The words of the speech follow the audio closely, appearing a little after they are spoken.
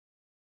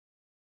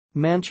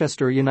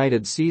Manchester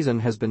United's season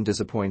has been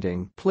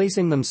disappointing,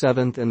 placing them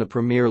 7th in the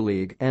Premier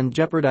League and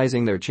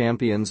jeopardizing their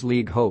Champions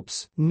League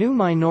hopes. New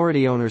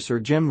minority owner Sir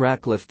Jim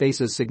Ratcliffe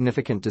faces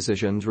significant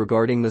decisions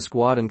regarding the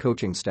squad and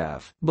coaching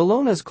staff.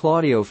 Bologna's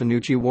Claudio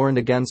Fenucci warned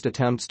against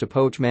attempts to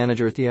poach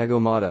manager Thiago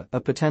Motta,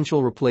 a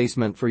potential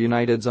replacement for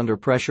United's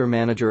under-pressure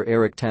manager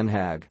Erik Ten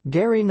Hag.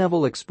 Gary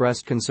Neville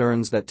expressed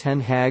concerns that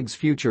Ten Hag's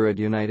future at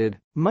United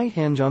might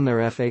hinge on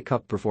their FA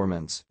Cup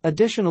performance.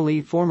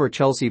 Additionally, former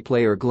Chelsea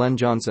player Glen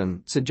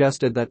Johnson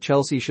suggested that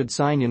Chelsea should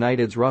sign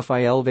United's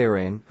Raphael,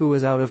 who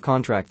is out of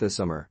contract this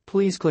summer.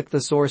 Please click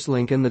the source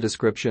link in the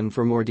description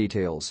for more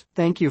details.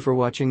 Thank you for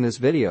watching this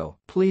video.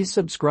 Please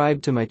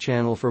subscribe to my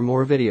channel for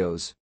more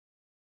videos.